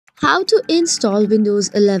How to install Windows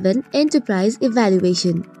 11 Enterprise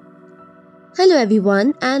Evaluation. Hello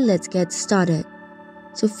everyone, and let's get started.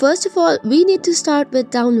 So first of all, we need to start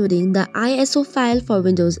with downloading the ISO file for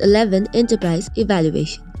Windows 11 Enterprise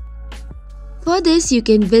Evaluation. For this, you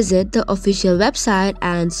can visit the official website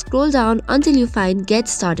and scroll down until you find Get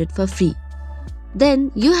Started for free.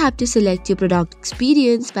 Then you have to select your product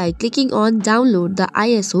experience by clicking on Download the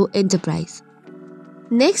ISO Enterprise.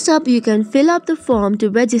 Next up, you can fill up the form to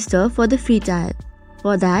register for the free trial.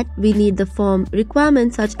 For that, we need the form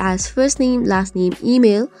requirements such as first name, last name,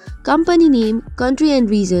 email, company name, country and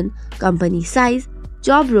region, company size,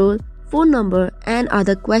 job role, phone number, and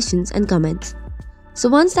other questions and comments. So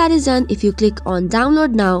once that is done, if you click on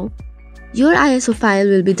Download Now, your ISO file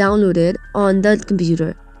will be downloaded on the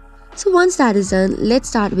computer. So once that is done, let's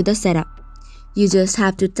start with the setup. You just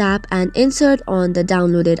have to tap and insert on the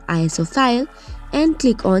downloaded ISO file and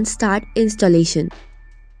click on Start Installation.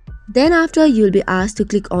 Then after, you will be asked to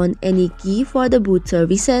click on any key for the boot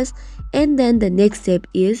services, and then the next step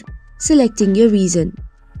is selecting your region.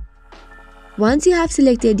 Once you have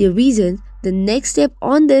selected your region, the next step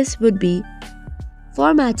on this would be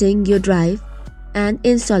formatting your drive and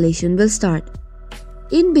installation will start.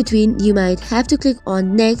 In between, you might have to click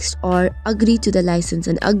on Next or Agree to the license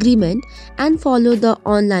and agreement and follow the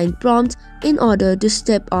online prompts in order to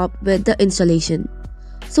step up with the installation.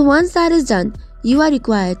 So once that is done, you are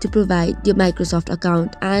required to provide your Microsoft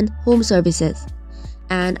account and home services.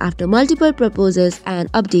 And after multiple proposes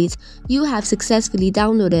and updates, you have successfully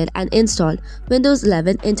downloaded and installed Windows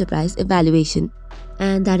 11 Enterprise Evaluation.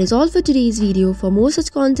 And that is all for today's video. For more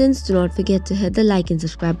such contents, do not forget to hit the like and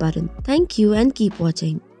subscribe button. Thank you and keep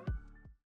watching.